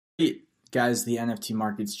Hey, guys, the NFT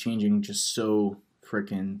market's changing just so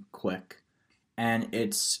freaking quick. And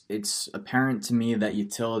it's apparent to me that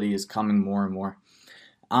utility is coming more and more.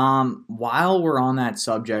 While we're on that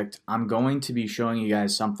subject, I'm going to be showing you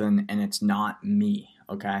guys something and it's not me.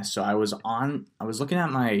 Okay. So I was looking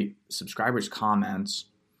at my subscribers' comments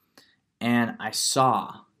and I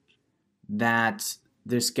saw that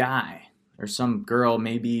this guy or some girl,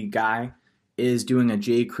 maybe guy, is doing a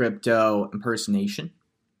J Crypto impersonation.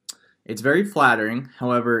 It's very flattering.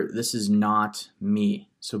 However, this is not me.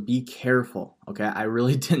 So be careful, okay? I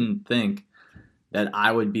really didn't think that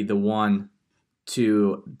I would be the one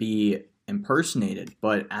to be impersonated.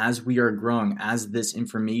 But as we are growing, as this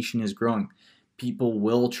information is growing, people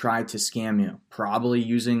will try to scam you, probably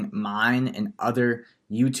using mine and other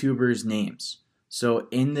YouTubers' names. So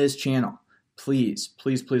in this channel, please,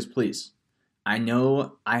 please, please, please, I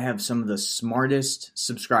know I have some of the smartest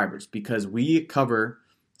subscribers because we cover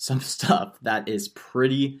some stuff that is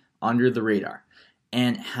pretty under the radar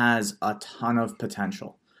and has a ton of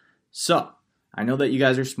potential. So, I know that you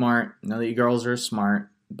guys are smart, I know that you girls are smart,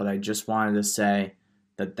 but I just wanted to say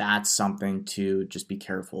that that's something to just be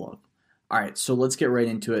careful of. All right, so let's get right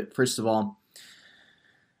into it. First of all,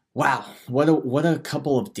 wow, what a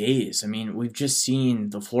couple of days. I mean, we've just seen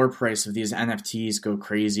the floor price of these NFTs go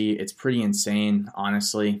crazy. It's pretty insane,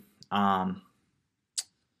 honestly.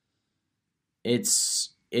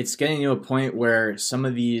 It's getting to a point where some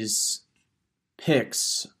of these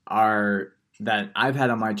picks are that I've had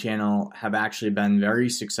on my channel have actually been very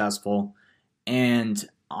successful. And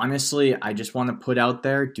honestly, I just want to put out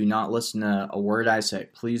there, do not listen to a word I say.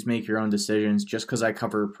 Please make your own decisions. Just because I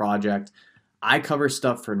cover a project, I cover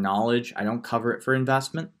stuff for knowledge. I don't cover it for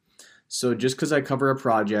investment. So just because I cover a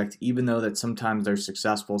project, even though that sometimes they're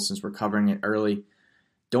successful since we're covering it early,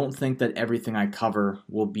 don't think that everything I cover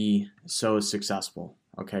will be so successful,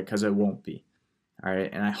 okay? Because it won't be. All right,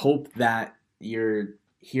 and I hope that you're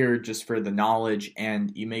here just for the knowledge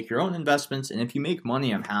and you make your own investments. And if you make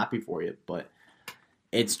money, I'm happy for you. But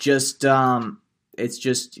it's just now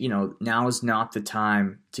is not the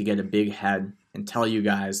time to get a big head and tell you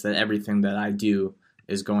guys that everything that I do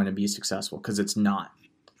is going to be successful because it's not.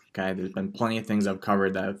 Okay, there's been plenty of things I've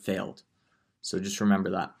covered that have failed. So just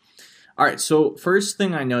remember that. All right, so first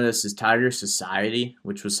thing I noticed is Tiger Society,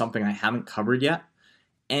 which was something I haven't covered yet.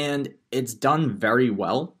 And it's done very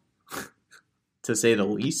well, to say the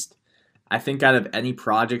least. I think out of any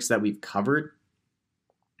projects that we've covered,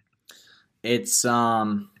 it's,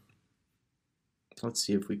 let's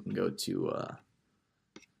see if we can go to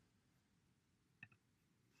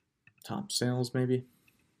top sales maybe.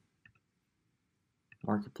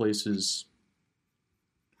 Marketplaces.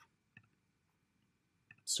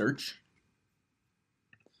 Search.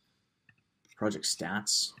 Project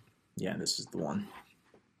stats. Yeah, this is the one.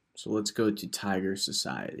 So let's go to Tiger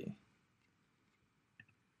Society.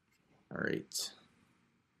 All right.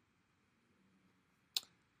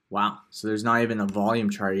 Wow. So there's not even a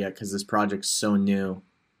volume chart yet because this project's so new.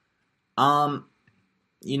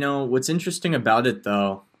 What's interesting about it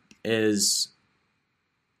though is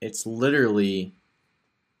it's literally,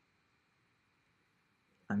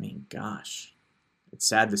 I mean, gosh, it's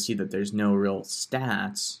sad to see that there's no real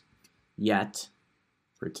stats yet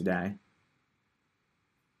for today.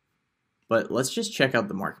 But let's just check out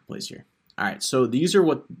the marketplace here. All right, so these are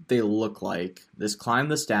what they look like. This climb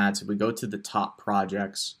the stats. If we go to the top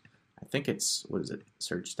projects, I think it's, what is it,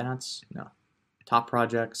 search stats? No, top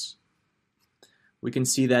projects. We can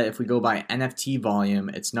see that if we go by NFT volume,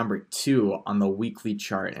 it's number 2 on the weekly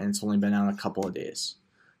chart, and it's only been out a couple of days.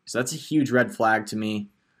 So that's a huge red flag to me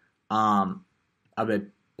of it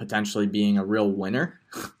potentially being a real winner.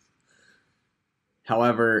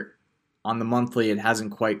 However, on the monthly, it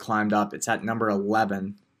hasn't quite climbed up. It's at number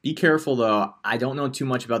 11. Be careful, though. I don't know too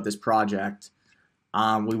much about this project.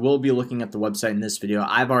 We will be looking at the website in this video.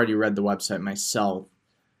 I've already read the website myself.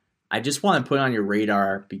 I just want to put it on your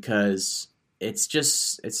radar because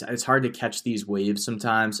it's hard to catch these waves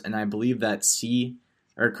sometimes, and I believe that Cardano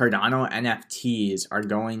NFTs are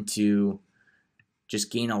going to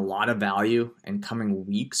just gain a lot of value in coming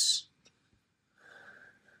weeks.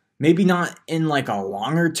 Maybe not in like a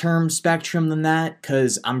longer term spectrum than that,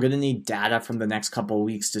 because I'm going to need data from the next couple of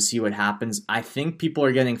weeks to see what happens. I think people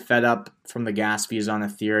are getting fed up from the gas fees on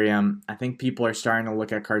Ethereum. I think people are starting to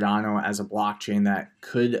look at Cardano as a blockchain that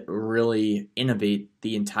could really innovate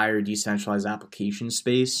the entire decentralized application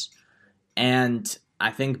space. And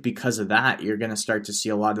I think because of that, you're going to start to see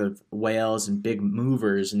a lot of whales and big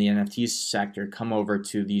movers in the NFT sector come over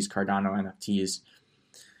to these Cardano NFTs.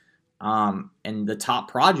 And the top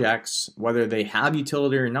projects, whether they have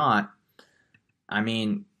utility or not, I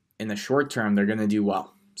mean, in the short term, they're going to do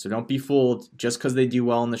well. So don't be fooled. Just because they do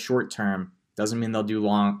well in the short term doesn't mean they'll do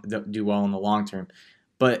well in the long term.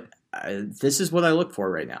 But this is what I look for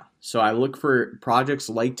right now. So I look for projects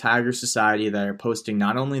like Tiger Society that are posting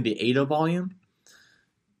not only the ADA volume,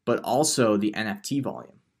 but also the NFT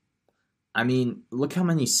volume. I mean, look how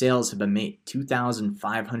many sales have been made,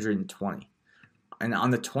 2,520. And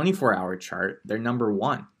on the 24-hour chart, they're number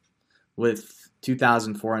one with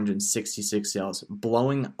 2,466 sales,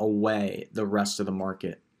 blowing away the rest of the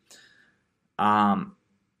market.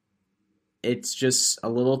 It's just a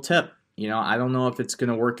little tip. I don't know if it's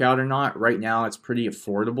going to work out or not. Right now, it's pretty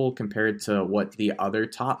affordable compared to what the other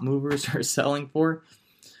top movers are selling for.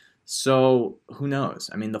 So who knows?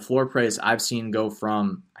 I mean, the floor price I've seen go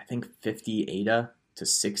from, I think, 50 ADA to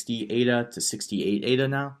 60 ADA to 68 ADA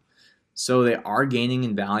now. So they are gaining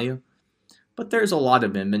in value, but there's a lot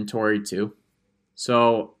of inventory too.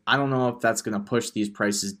 So I don't know if that's going to push these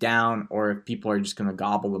prices down or if people are just going to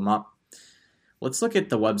gobble them up. Let's look at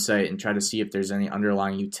the website and try to see if there's any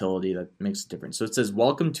underlying utility that makes a difference. So it says,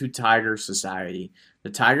 welcome to Tiger Society. The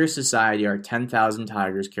Tiger Society are 10,000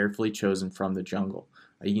 tigers carefully chosen from the jungle,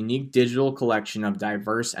 a unique digital collection of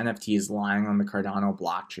diverse NFTs lying on the Cardano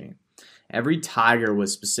blockchain. Every tiger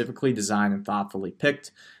was specifically designed and thoughtfully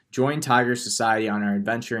picked. Join Tiger Society on our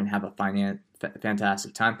adventure and have a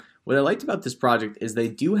fantastic time. What I liked about this project is they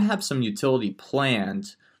do have some utility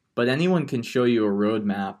planned, but anyone can show you a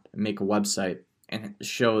roadmap and make a website and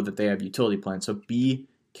show that they have utility plans. So be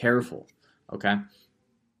careful, okay?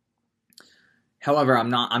 However, I'm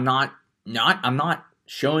not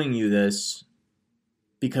showing you this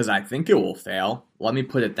because I think it will fail. Let me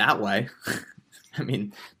put it that way. I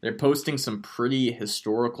mean, they're posting some pretty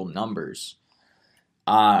historical numbers.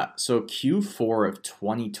 So Q4 of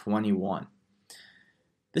 2021.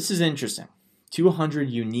 This is interesting. 200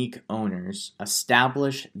 unique owners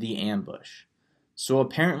establish the ambush. So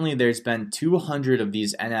apparently there's been 200 of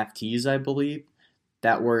these NFTs, I believe,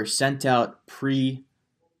 that were sent out pre-release,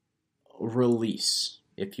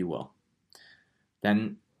 if you will.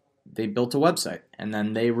 Then they built a website, and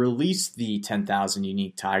then they released the 10,000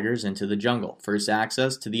 unique tigers into the jungle. First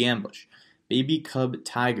access to the ambush. Baby cub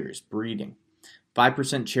tigers breeding.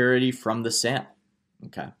 5% charity from the sale.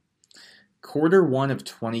 Okay. Q1 of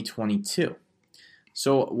 2022.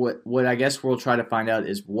 So what I guess we'll try to find out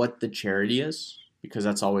is what the charity is, because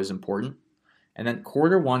that's always important. And then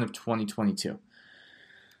Q1 of 2022.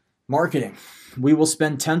 Marketing. We will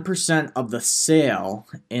spend 10% of the sale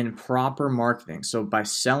in proper marketing. So by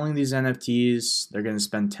selling these NFTs, they're going to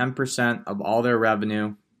spend 10% of all their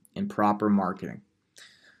revenue in proper marketing.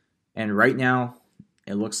 And right now,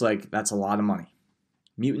 it looks like that's a lot of money.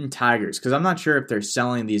 Mutant Tigers, because I'm not sure if they're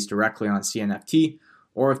selling these directly on CNFT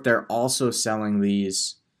or if they're also selling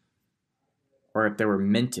these, or if they were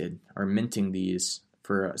minting these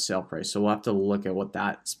for a sale price. So we'll have to look at what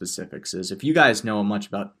that specifics is. If you guys know much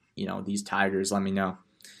about these tigers, let me know.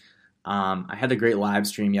 I had a great live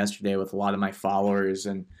stream yesterday with a lot of my followers,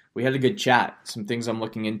 and we had a good chat. Some things I'm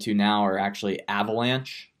looking into now are actually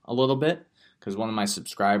Avalanche a little bit, because one of my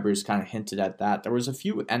subscribers kind of hinted at that. There was a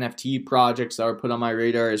few NFT projects that were put on my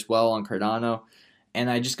radar as well on Cardano, and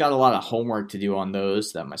I just got a lot of homework to do on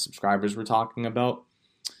those that my subscribers were talking about.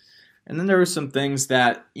 And then there were some things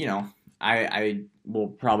that, I will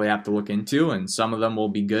probably have to look into, and some of them will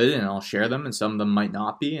be good and I'll share them, and some of them might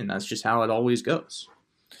not be, and that's just how it always goes.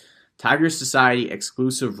 Tiger Society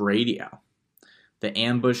exclusive radio. The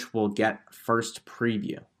ambush will get first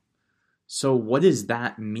preview. So what does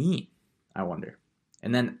that mean, I wonder?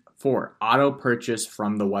 And then 4, auto purchase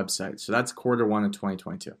from the website. So that's Q1 of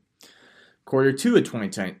 2022. Q2 of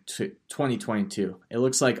 2022. It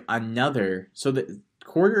looks like another. So the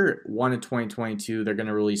Q1 of 2022, they're going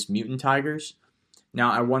to release Mutant Tigers.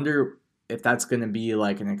 Now, I wonder if that's going to be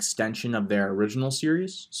like an extension of their original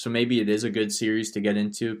series. So maybe it is a good series to get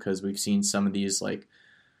into, because we've seen some of these like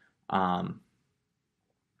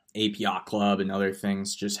Ape Yacht Club and other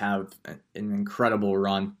things just have an incredible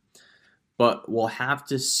run. But we'll have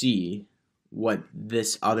to see what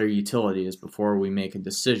this other utility is before we make a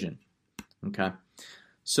decision. Okay.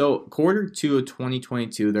 So Q2 of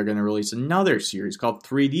 2022, they're going to release another series called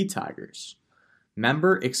 3D Tigers.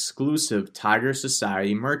 Member exclusive Tiger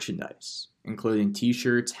Society merchandise, including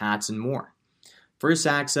t-shirts, hats, and more. First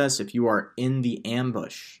access if you are in the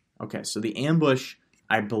ambush. Okay, so the ambush,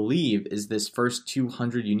 I believe, is this first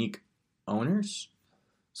 200 unique owners.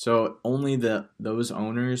 So only those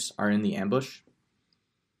owners are in the ambush.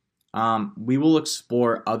 We will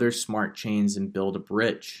explore other smart chains and build a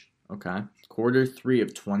bridge. Okay, Q3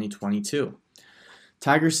 of 2022.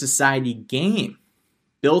 Tiger Society game.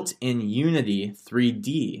 built in Unity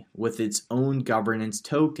 3D with its own governance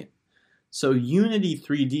token. So Unity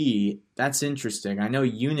 3D, that's interesting. I know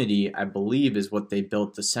Unity, I believe, is what they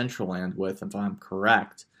built Decentraland with, if I'm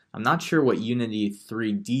correct. I'm not sure what Unity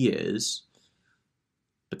 3D is,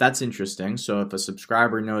 but that's interesting. So if a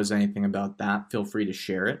subscriber knows anything about that, feel free to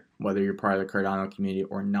share it, whether you're part of the Cardano community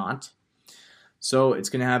or not. So it's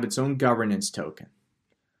going to have its own governance token.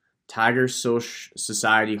 Tiger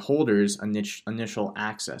Society holders initial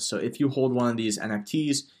access. So if you hold one of these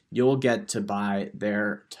NFTs, you'll get to buy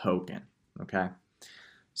their token. Okay.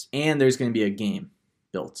 And there's going to be a game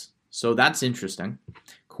built. So that's interesting.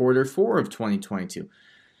 Q4 of 2022.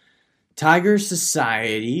 Tiger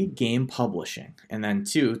Society Game Publishing. And then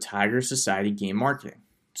 2, Tiger Society Game Marketing.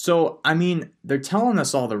 So, I mean, they're telling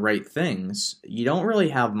us all the right things. You don't really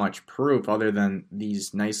have much proof other than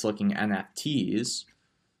these nice looking NFTs.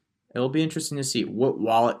 It'll be interesting to see what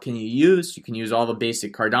wallet can you use. You can use all the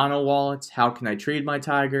basic Cardano wallets. How can I trade my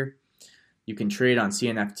Tiger? You can trade on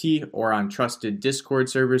CNFT or on trusted Discord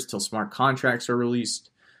servers till smart contracts are released.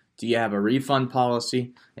 Do you have a refund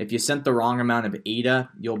policy? If you sent the wrong amount of ADA,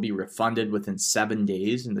 you'll be refunded within 7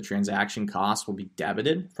 days and the transaction cost will be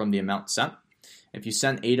debited from the amount sent. If you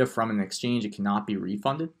sent ADA from an exchange, it cannot be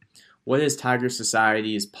refunded. What is Tiger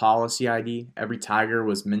Society's policy ID? Every Tiger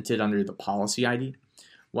was minted under the policy ID.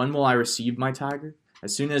 When will I receive my Tiger?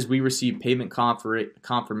 As soon as we receive payment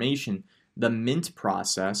confirmation, the mint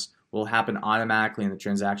process will happen automatically and the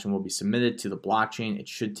transaction will be submitted to the blockchain. It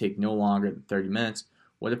should take no longer than 30 minutes.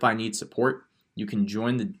 What if I need support? You can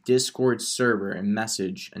join the Discord server and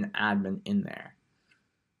message an admin in there.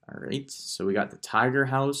 All right, so we got the Tiger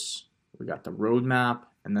House, we got the roadmap,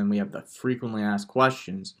 and then we have the frequently asked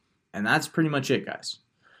questions. And that's pretty much it, guys.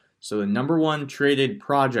 So the number one traded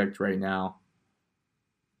project right now,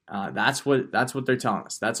 that's what they're telling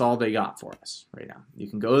us. That's all they got for us right now. You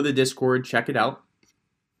can go to the Discord, check it out.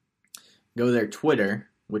 Go to their Twitter,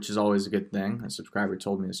 which is always a good thing. A subscriber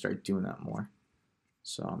told me to start doing that more.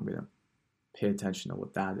 So I'm going to pay attention to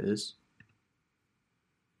what that is.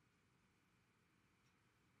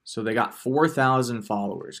 So they got 4,000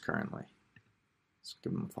 followers currently. Let's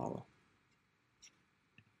give them a follow.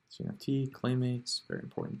 CNFT, Claymates, very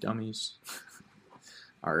important dummies.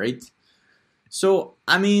 All right. So,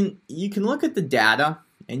 I mean, you can look at the data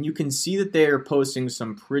and you can see that they are posting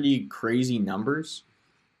some pretty crazy numbers.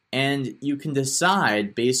 And you can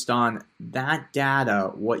decide based on that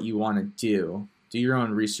data what you want to do. Do your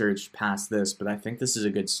own research past this, but I think this is a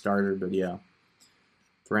good starter video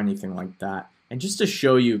for anything like that. And just to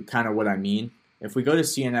show you kind of what I mean, if we go to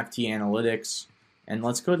CNFT Analytics, and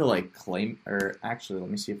let's go to like actually, let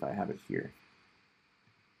me see if I have it here.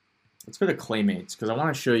 Let's go to Claymates, because I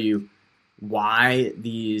want to show you why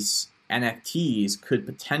these NFTs could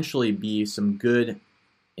potentially be some good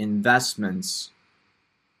investments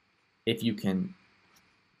if you can,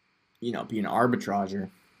 be an arbitrager.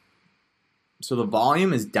 So the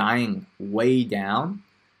volume is dying way down,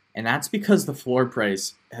 and that's because the floor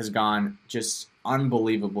price has gone just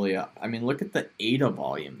unbelievably up. I mean, look at the ADA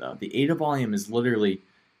volume, though. The ADA volume is literally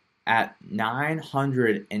at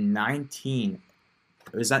 919.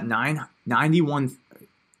 Is that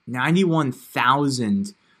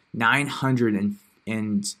 91,900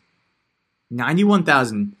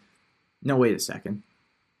 no, wait a second.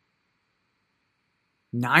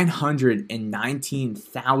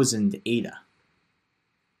 919,000 ADA.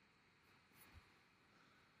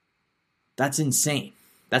 That's insane.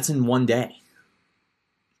 That's in one day.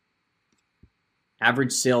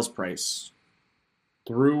 Average sales price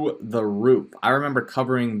through the roof. I remember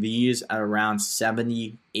covering these at around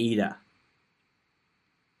 70 ADA.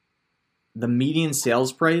 The median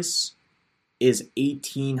sales price is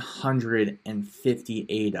 1,850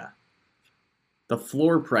 ADA. The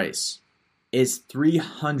floor price is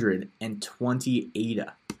 320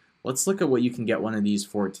 ADA. Let's look at what you can get one of these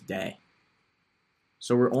for today.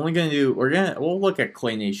 So we're only going to do, we'll look at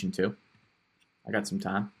Clay Nation too. I got some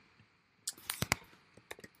time.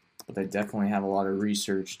 But I definitely have a lot of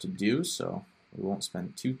research to do, so we won't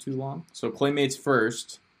spend too long. So Claymates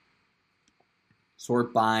first.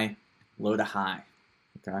 Sort by low to high.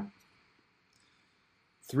 Okay.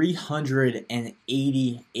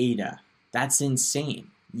 380 ADA. That's insane.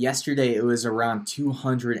 Yesterday it was around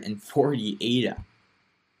 240 ADA.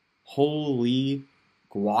 Holy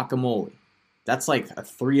guacamole. That's like a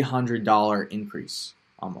 $300 increase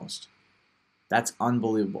almost. That's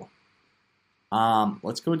unbelievable.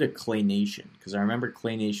 Let's go to Clay Nation, because I remember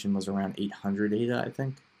Clay Nation was around 800 ADA, I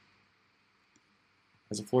think,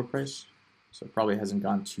 as a floor price. So it probably hasn't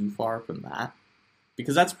gone too far from that,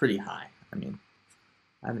 because that's pretty high. I mean,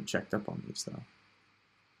 I haven't checked up on these though.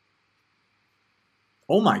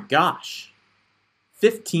 Oh my gosh.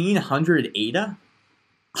 1,500 ADA?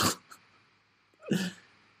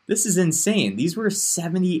 This is insane. These were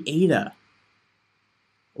 70 ADA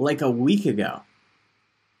like a week ago.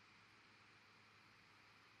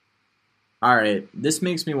 Alright, this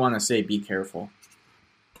makes me want to say be careful.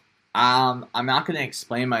 I'm not going to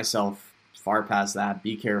explain myself far past that.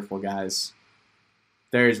 Be careful, guys.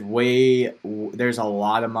 There's a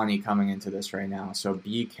lot of money coming into this right now, so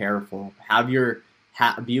be careful.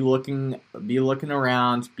 Be looking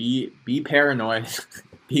around. Be paranoid.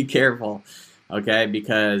 Be careful, okay?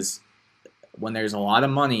 Because when there's a lot of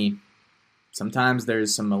money, sometimes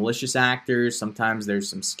there's some malicious actors. Sometimes there's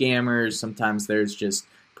some scammers. Sometimes there's just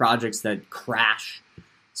projects that crash.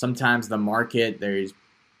 Sometimes the market, there's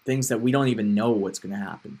things that we don't even know what's going to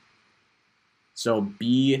happen. So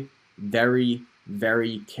be very,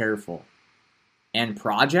 very careful. And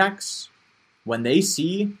projects, when they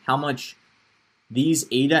see how much these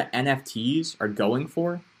ADA NFTs are going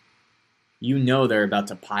for, you know they're about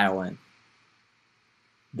to pile in.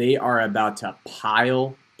 They are about to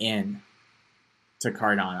pile in to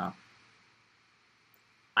Cardano.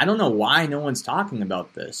 I don't know why no one's talking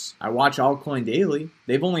about this. I watch Altcoin Daily.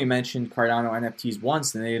 They've only mentioned Cardano NFTs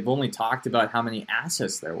once, and they've only talked about how many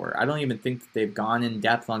assets there were. I don't even think that they've gone in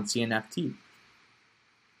depth on CNFT.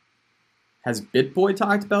 Has BitBoy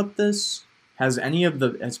talked about this? Has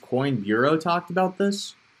Coin Bureau talked about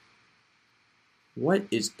this? What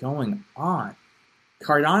is going on?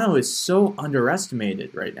 Cardano is so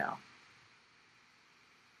underestimated right now.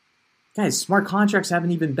 Guys, smart contracts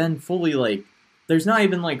haven't even been fully there's not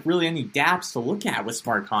even really any dApps to look at with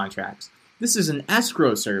smart contracts. This is an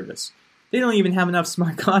escrow service. They don't even have enough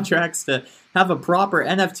smart contracts to have a proper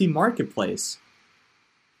NFT marketplace.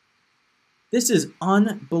 This is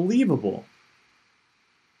unbelievable.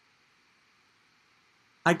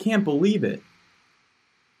 I can't believe it.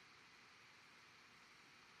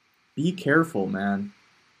 Be careful, man.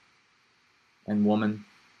 And woman.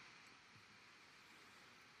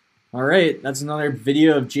 Alright, that's another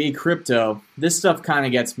video of J Crypto. This stuff kind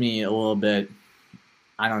of gets me a little bit,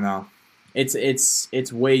 I don't know.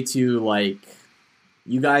 It's way too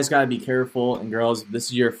you guys gotta be careful, and girls, this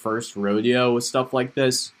is your first rodeo with stuff like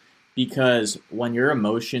this, because when your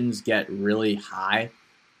emotions get really high,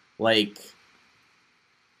 I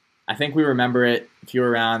think we remember it if you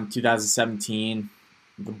were around 2017,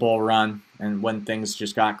 the bull run, and when things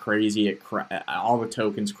just got crazy, all the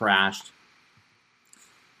tokens crashed.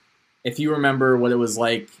 If you remember what it was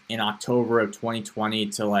like in October of 2020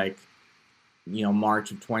 to March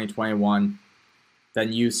of 2021,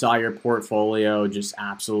 then you saw your portfolio just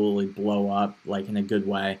absolutely blow up in a good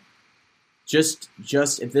way. Just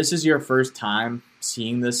if this is your first time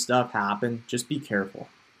seeing this stuff happen, just be careful,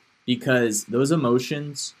 because those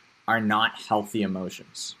emotions are not healthy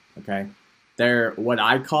emotions. Okay, they're what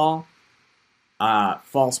I call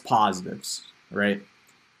false positives, right?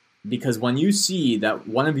 Because when you see that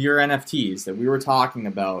one of your NFTs that we were talking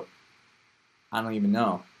about, I don't even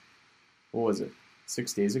know, what was it,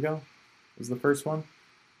 6 days ago was the first one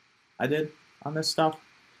I did on this stuff?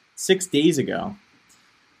 6 days ago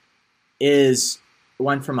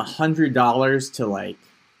went from $100 to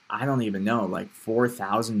I don't even know,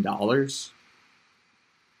 $4,000.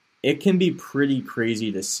 It can be pretty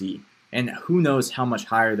crazy to see. And who knows how much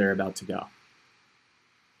higher they're about to go.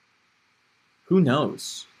 Who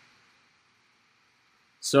knows?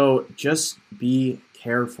 So just be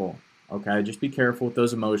careful, okay? Just be careful with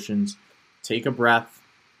those emotions. Take a breath.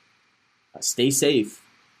 Stay safe,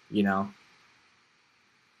 If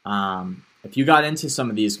you got into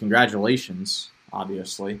some of these, congratulations,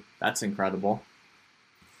 obviously. That's incredible.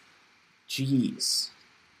 Jeez.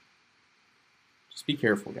 Just be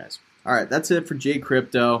careful, guys. All right, that's it for J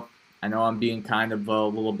Crypto. I know I'm being kind of a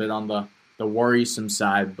little bit on the worrisome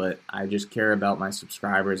side, but I just care about my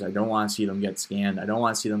subscribers. I don't want to see them get scammed. I don't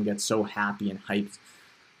want to see them get so happy and hyped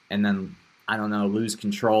and then, I don't know, lose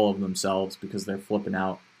control of themselves because they're flipping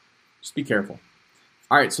out. Just be careful.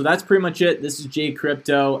 All right, so that's pretty much it. This is J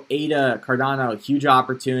Crypto. ADA, Cardano, huge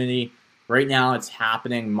opportunity. Right now it's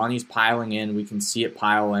happening. Money's piling in. We can see it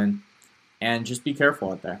pile in. And just be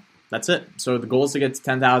careful out there. That's it. So the goal is to get to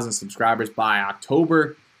 10,000 subscribers by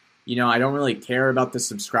October. I don't really care about the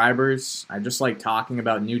subscribers. I just like talking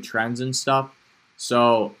about new trends and stuff.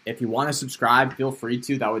 So if you want to subscribe, feel free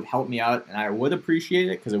to. That would help me out, and I would appreciate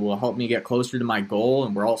it because it will help me get closer to my goal,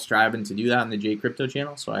 and we're all striving to do that on the J Crypto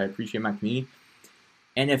channel, so I appreciate my community.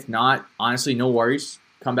 And if not, honestly, no worries.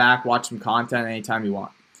 Come back, watch some content anytime you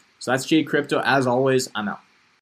want. So that's J Crypto. As always, I'm out.